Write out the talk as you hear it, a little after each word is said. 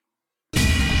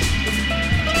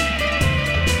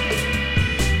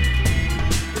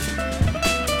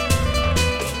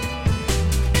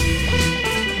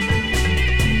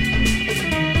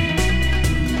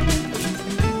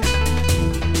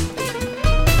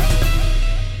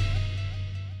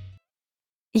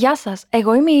Γεια σας,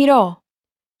 εγώ είμαι η Ρο.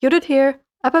 Judith here,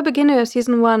 Upper Beginner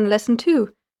Season 1, Lesson 2,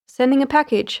 Sending a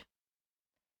Package.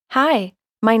 Hi,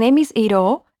 my name is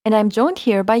Iro and I'm joined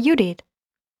here by Judith.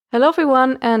 Hello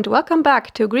everyone and welcome back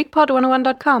to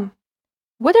GreekPod101.com.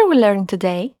 What are we learning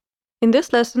today? In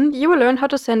this lesson, you will learn how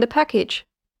to send a package.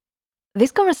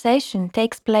 This conversation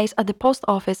takes place at the post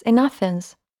office in Athens.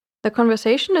 The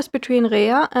conversation is between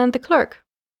Rhea and the clerk.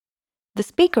 The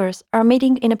speakers are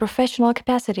meeting in a professional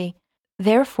capacity,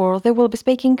 therefore they will be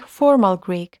speaking formal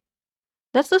Greek.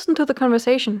 Let's listen to the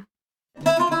conversation.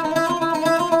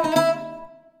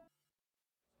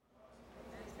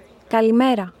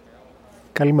 Καλημέρα.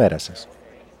 Καλημέρα σας.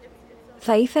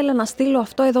 Θα ήθελα να στείλω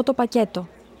αυτό εδώ το πακέτο.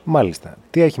 Μάλιστα.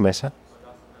 Τι έχει μέσα?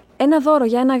 Ένα δώρο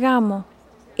για ένα γάμο.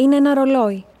 Είναι ένα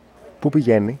ρολόι. Πού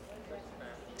πηγαίνει?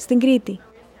 Στην Κρήτη.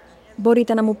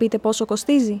 Μπορείτε να μου πείτε πόσο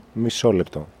κοστίζει? Μισό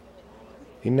λεπτό.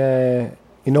 Είναι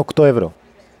 8 ευρώ.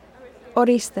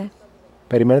 Ορίστε.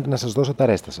 Περιμένετε να σας δώσω τα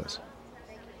ρέστα σας.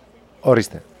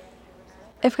 Ορίστε.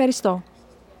 Ευχαριστώ.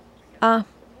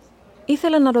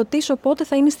 Ήθελα να ρωτήσω πότε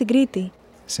θα είναι στην Κρήτη.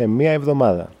 Σε 1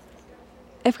 εβδομάδα.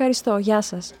 Ευχαριστώ, γεια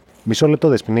σας. Μισό λεπτό,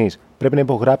 Δεσποινής. Πρέπει να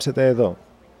υπογράψετε εδώ.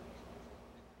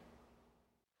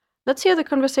 Let's hear the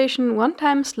conversation one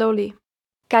time slowly.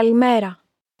 Καλημέρα.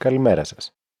 Καλημέρα σας.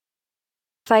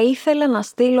 Θα ήθελα να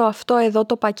στείλω αυτό εδώ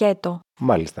το πακέτο.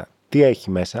 Μάλιστα. Τι έχει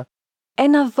μέσα?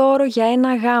 Ένα δώρο για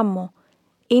ένα γάμο.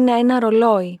 Είναι ένα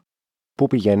ρολόι. Πού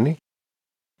πηγαίνει?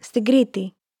 Στην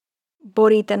Κρήτη.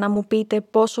 Μπορείτε να μου πείτε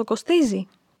πόσο κοστίζει?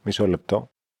 Μισό λεπτό.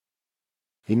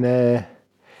 Είναι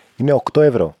 8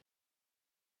 ευρώ.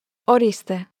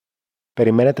 Ορίστε.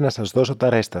 Περιμένετε να σας δώσω τα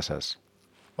ρέστα σας.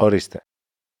 Ορίστε.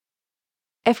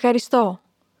 Ευχαριστώ.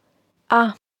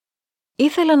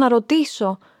 Ήθελα να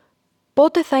ρωτήσω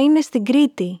πότε θα είναι στην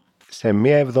Κρήτη. Σε 1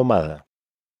 εβδομάδα.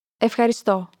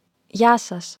 Ευχαριστώ. Γεια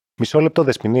σας. Μισό λεπτό,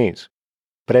 Δεσποινής.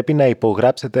 Πρέπει να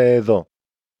υπογράψετε εδώ.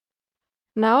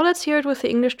 Now let's hear it with the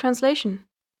English translation.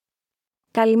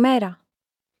 Καλημέρα.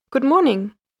 Good morning.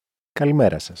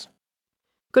 Καλημέρα σας.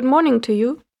 Good morning to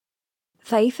you.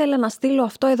 Θα ήθελα να στείλω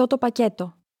αυτό εδώ το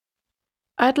πακέτο.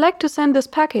 I'd like to send this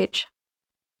package.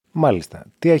 Μάλιστα.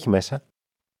 Τι έχει μέσα?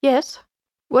 Yes.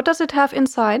 What does it have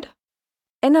inside?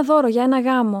 Ένα δώρο για ένα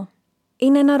γάμο.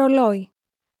 Είναι ένα ρολόι.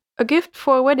 A gift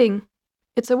for a wedding.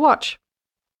 It's a watch.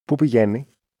 Πού πηγαίνει?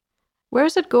 Where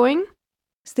is it going?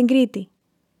 Στην Κρήτη.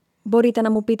 Μπορείτε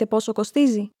να μου πείτε πόσο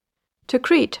κοστίζει? To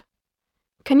Crete.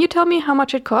 Can you tell me how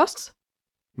much it costs?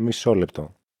 Μισό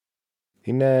λεπτό.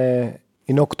 Είναι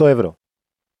 8 ευρώ.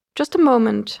 Just a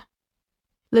moment.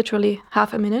 Literally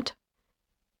half a minute.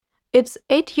 It's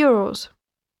 8 euros.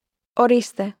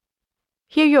 Ορίστε.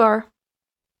 Here you are.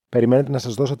 Περιμένετε να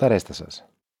σας δώσω τα ρέστα σας.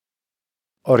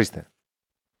 Ορίστε.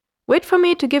 Wait for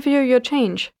me to give you your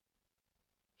change.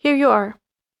 Here you are.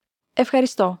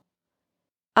 Ευχαριστώ.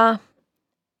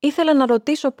 Ήθελα να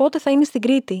ρωτήσω πότε θα είναι στην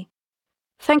Κρήτη.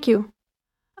 Thank you.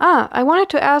 I wanted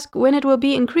to ask when it will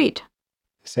be in Crete.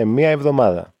 Σε 1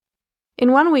 εβδομάδα. In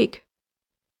 1 week.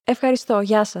 Ευχαριστώ.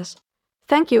 Γεια σας.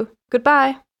 Thank you.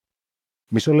 Goodbye.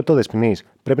 Μισό λεπτό, Δεσποινής.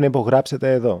 Πρέπει να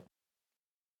υπογράψετε εδώ.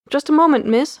 Just a moment,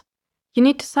 miss. You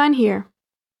need to sign here.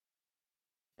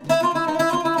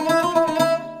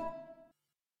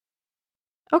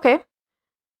 Okay.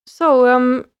 So,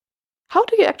 how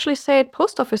do you actually say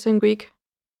post office in Greek?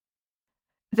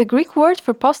 The Greek word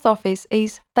for post office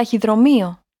is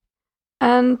ταχυδρομείο.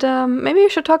 And maybe you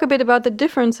should talk a bit about the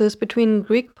differences between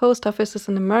Greek post offices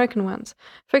and American ones.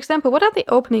 For example, what are the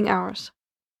opening hours?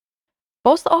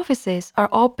 Post offices are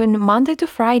open Monday to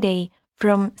Friday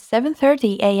from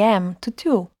 7:30 a.m. to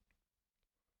 2.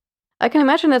 I can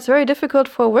imagine that's very difficult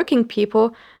for working people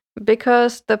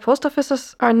because the post offices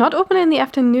are not open in the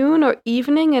afternoon or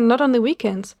evening and not on the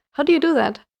weekends. How do you do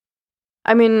that?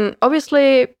 I mean, obviously,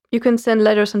 you can send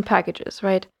letters and packages,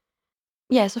 right?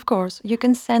 Yes, of course. You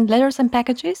can send letters and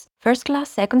packages, first class,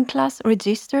 second class,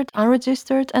 registered,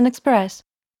 unregistered, and express.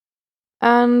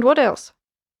 And what else?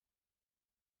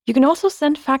 You can also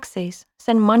send faxes,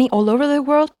 send money all over the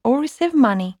world, or receive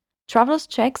money, traveler's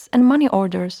checks, and money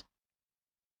orders.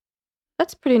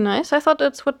 That's pretty nice. I thought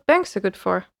that's what banks are good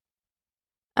for.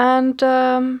 And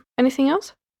anything else?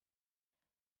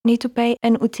 Need to pay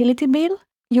an utility bill?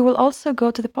 You will also go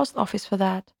to the post office for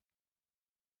that.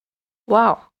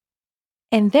 Wow.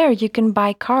 And there you can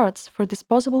buy cards for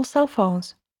disposable cell phones.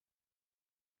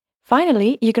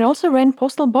 Finally, you can also rent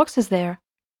postal boxes there.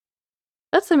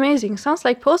 That's amazing. Sounds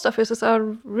like post offices are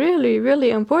really, really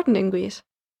important in Greece.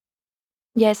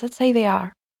 Yes, I'd say they are.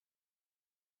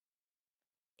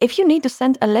 If you need to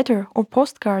send a letter or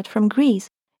postcard from Greece,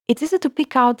 it's easy to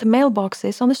pick out the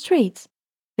mailboxes on the streets.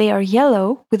 They are yellow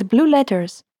with blue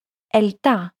letters,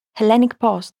 Elta, Hellenic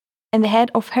post, and the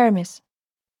head of Hermes.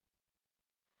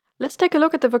 Let's take a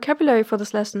look at the vocabulary for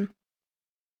this lesson.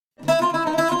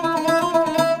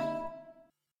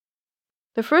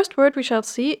 The first word we shall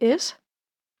see is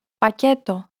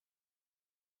Πακέτο,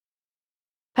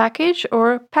 package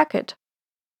or packet.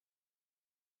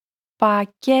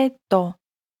 πακέτο,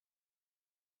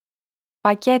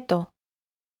 πακέτο.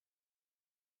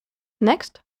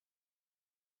 Next,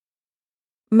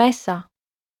 Μέσα,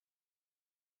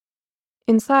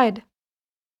 inside.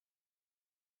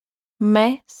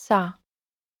 μέσα,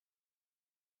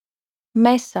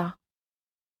 μέσα.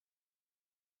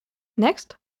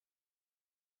 Next,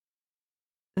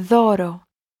 Δώρο,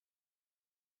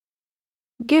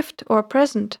 gift or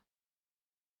present.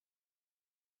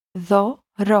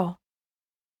 δώρο,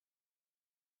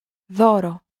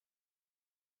 δώρο.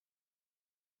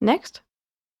 Next,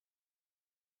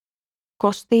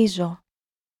 Κοστίζω,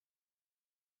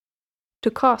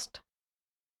 to cost.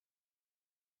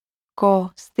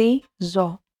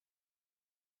 κοστίζω,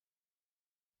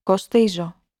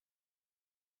 κοστίζω.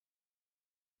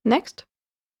 Next,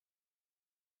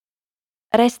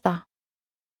 Ρέστα,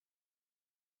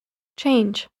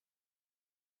 change.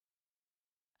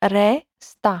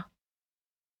 ρέστα,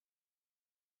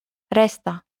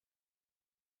 ρέστα.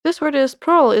 This word is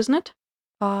plural, isn't it?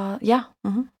 Yeah.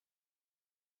 Mhm.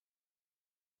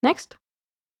 Next,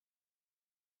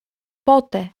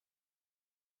 Πότε,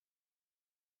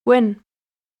 when.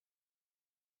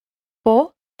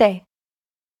 πότε,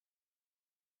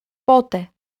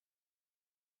 πότε.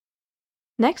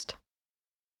 Next,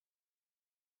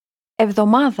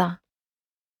 Εβδομάδα,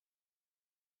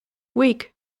 week.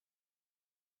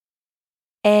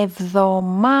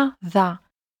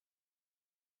 εβδομάδα,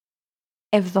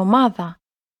 εβδομάδα.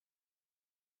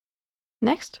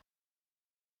 Next,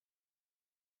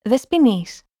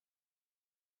 Δεσποινής,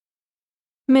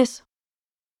 miss.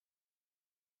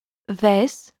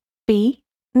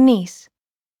 δεσποινής,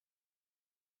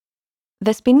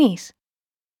 δεσποινής.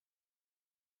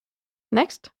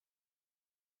 Next,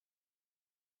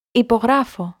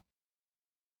 Υπογράφω,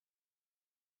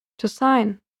 to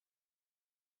sign.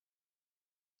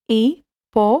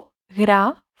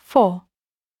 υπογράφω,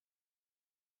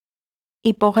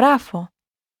 υπογράφω.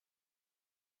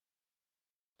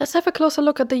 Let's have a closer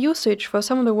look at the usage for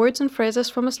some of the words and phrases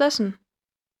from this lesson.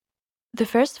 The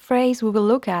first phrase we will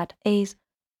look at is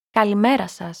καλημέρα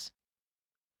σας.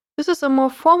 This is a more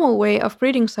formal way of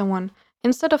greeting someone,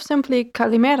 instead of simply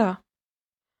kalimera.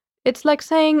 It's like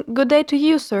saying good day to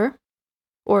you, sir,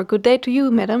 or good day to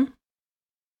you, madam.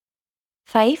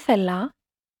 Θα ήθελα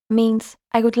means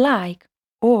I would like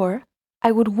or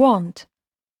I would want.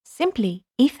 Simply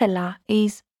ήθελα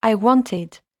is I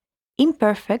wanted.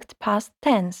 Imperfect past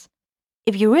tense.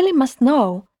 If you really must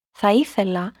know, θα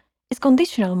ήθελα is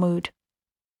conditional mood.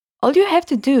 All you have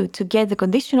to do to get the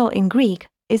conditional in Greek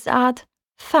is add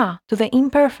tha to the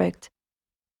imperfect.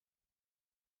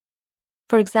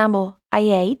 For example, I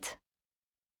ate,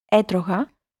 έτρωγα,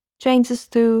 changes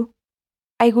to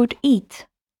I would eat,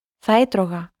 θα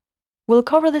έτρωγα. We'll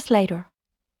cover this later.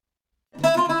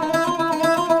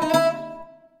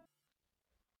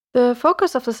 The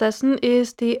focus of this lesson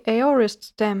is the aorist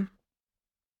stem.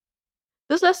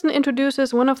 This lesson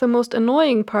introduces one of the most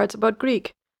annoying parts about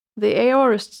Greek, the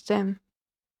aorist stem.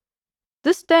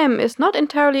 This stem is not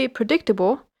entirely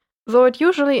predictable, though it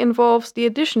usually involves the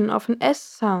addition of an S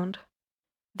sound.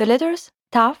 The letters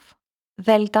taf,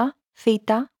 delta,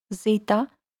 theta, zeta,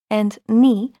 and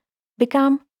ni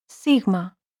become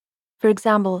sigma. For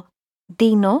example,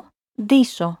 dino,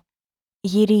 dίσω,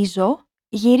 γυρίζω,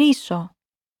 γυρίσω.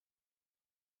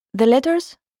 The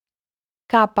letters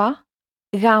kappa,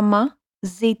 gamma,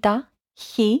 zeta,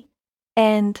 chi,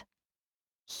 and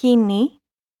chini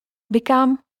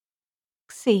become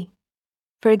xi.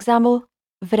 For example,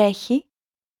 βρέχει,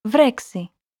 βρέξει,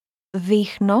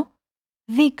 δείχνω,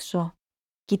 δείξω,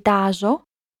 κοιτάζω,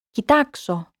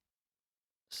 κοιτάξω.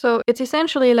 So it's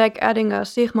essentially like adding a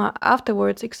sigma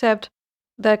afterwards, except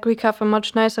that Greek have a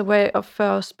much nicer way of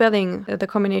spelling the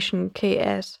combination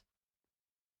KS.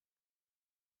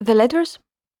 The letters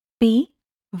P,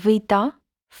 Vita,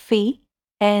 Phi,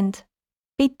 and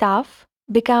Pitaf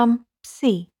become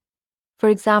Psi. For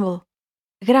example,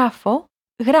 γράφω,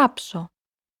 γράψω,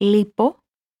 λείπω,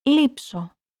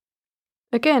 λείψω.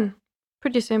 Again,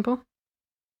 pretty simple.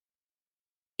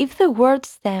 If the word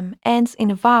stem ends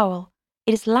in a vowel,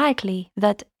 it is likely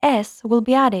that S will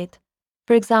be added.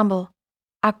 For example,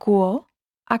 ακούω,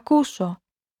 ακούσω,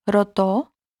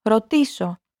 ρωτώ,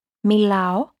 ρωτήσω,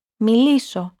 μιλάω,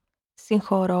 μιλήσω,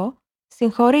 συγχωρώ,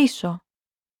 συγχωρήσω.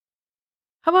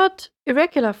 How about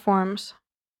irregular forms?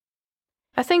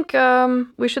 I think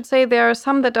we should say there are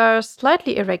some that are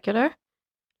slightly irregular,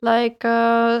 like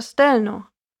στέλνω.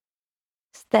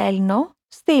 Στέλνω,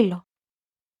 στείλω.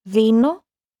 Δίνω,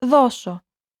 δώσω.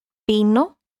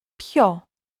 Πίνω, πιω.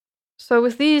 So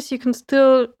with these, you can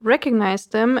still recognize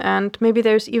them, and maybe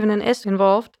there's even an S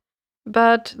involved,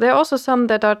 but there are also some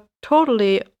that are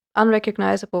totally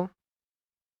unrecognizable.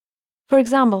 For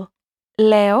example,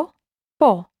 λέω,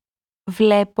 πω.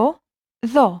 Βλέπω,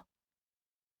 δω.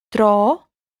 Τρώω,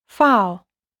 φάω.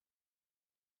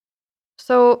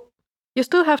 So you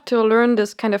still have to learn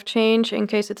this kind of change in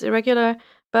case it's irregular,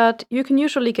 but you can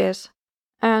usually guess.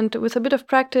 And with a bit of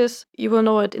practice, you will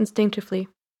know it instinctively.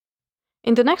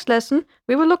 In the next lesson,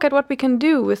 we will look at what we can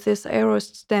do with this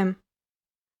aorist stem.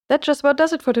 That just about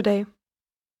does it for today.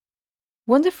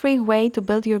 Want a free way to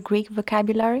build your Greek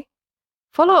vocabulary?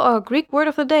 Follow our Greek word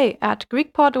of the day at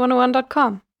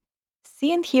GreekPod101.com.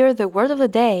 See and hear the word of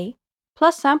the day,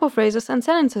 plus sample phrases and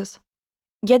sentences.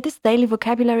 Get these daily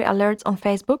vocabulary alerts on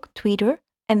Facebook, Twitter,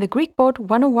 and the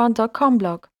GreekPod101.com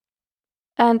blog.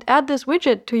 And add this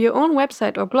widget to your own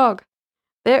website or blog.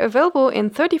 They're available in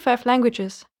 35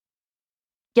 languages.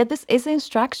 Get these easy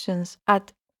instructions at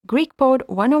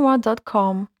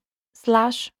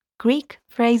GreekPod101.com/Greek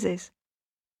phrases.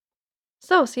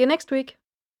 So, see you next week.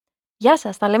 Γεια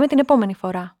σας, τα λέμε την επόμενη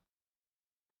φορά.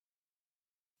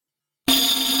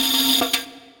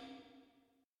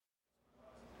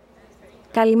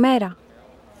 Καλημέρα.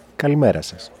 Καλημέρα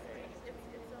σας.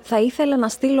 Θα ήθελα να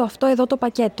στείλω αυτό εδώ το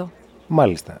πακέτο.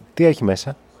 Μάλιστα. Τι έχει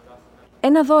μέσα?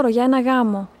 Ένα δώρο για ένα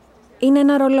γάμο. Είναι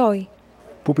ένα ρολόι.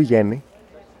 Πού πηγαίνει?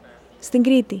 Στην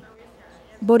Κρήτη.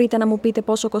 Μπορείτε να μου πείτε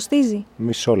πόσο κοστίζει?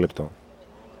 Μισό λεπτό.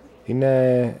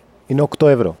 Είναι 8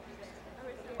 ευρώ.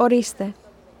 Ορίστε.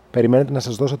 Περιμένετε να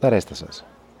σας δώσω τα ρέστα σας.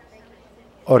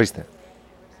 Ορίστε.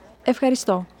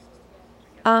 Ευχαριστώ.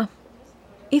 Α,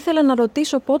 ήθελα να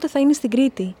ρωτήσω πότε θα είναι στην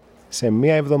Κρήτη. Σε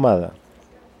 1 εβδομάδα.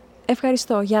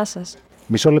 Ευχαριστώ, γεια σας.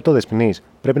 Μισό λεπτό, Δεσποινής.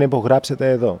 Πρέπει να υπογράψετε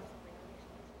εδώ.